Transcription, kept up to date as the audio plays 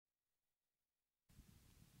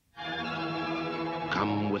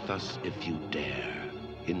Come with us if you dare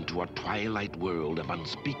into a twilight world of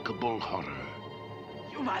unspeakable horror.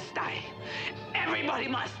 You must die. Everybody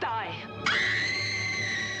must die.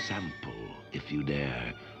 Sample, if you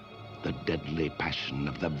dare, the deadly passion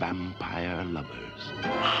of the vampire lovers.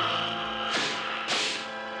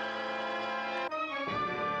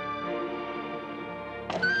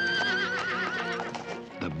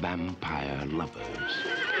 The vampire lovers.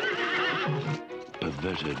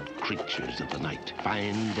 Perverted creatures of the night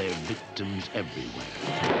find their victims everywhere.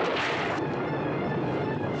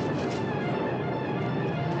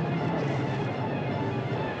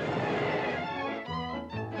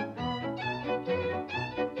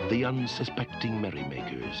 The unsuspecting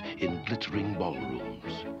merrymakers in glittering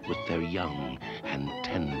ballrooms with their young and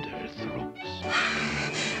tender throats.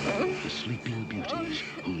 The sleeping beauties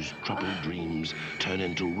whose troubled dreams turn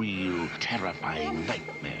into real, terrifying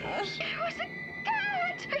nightmares. It was a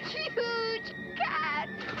cat! A huge cat!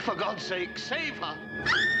 For God's sake, save her!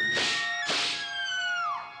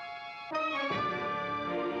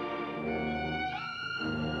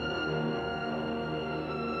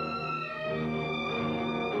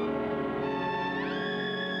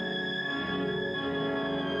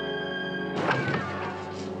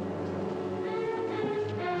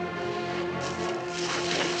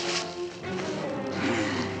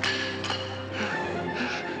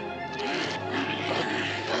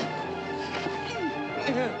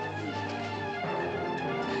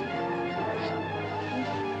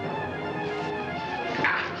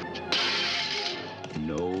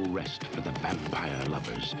 No rest for the vampire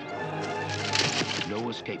lovers. No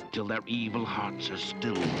escape till their evil hearts are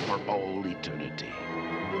stilled for all eternity.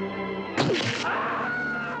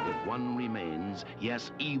 If one remains,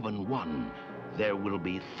 yes, even one, there will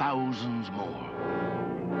be thousands more.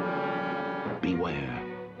 Beware.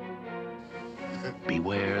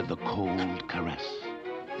 Beware the cold caress,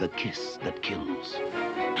 the kiss that kills.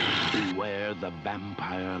 Beware the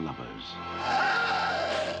vampire lovers.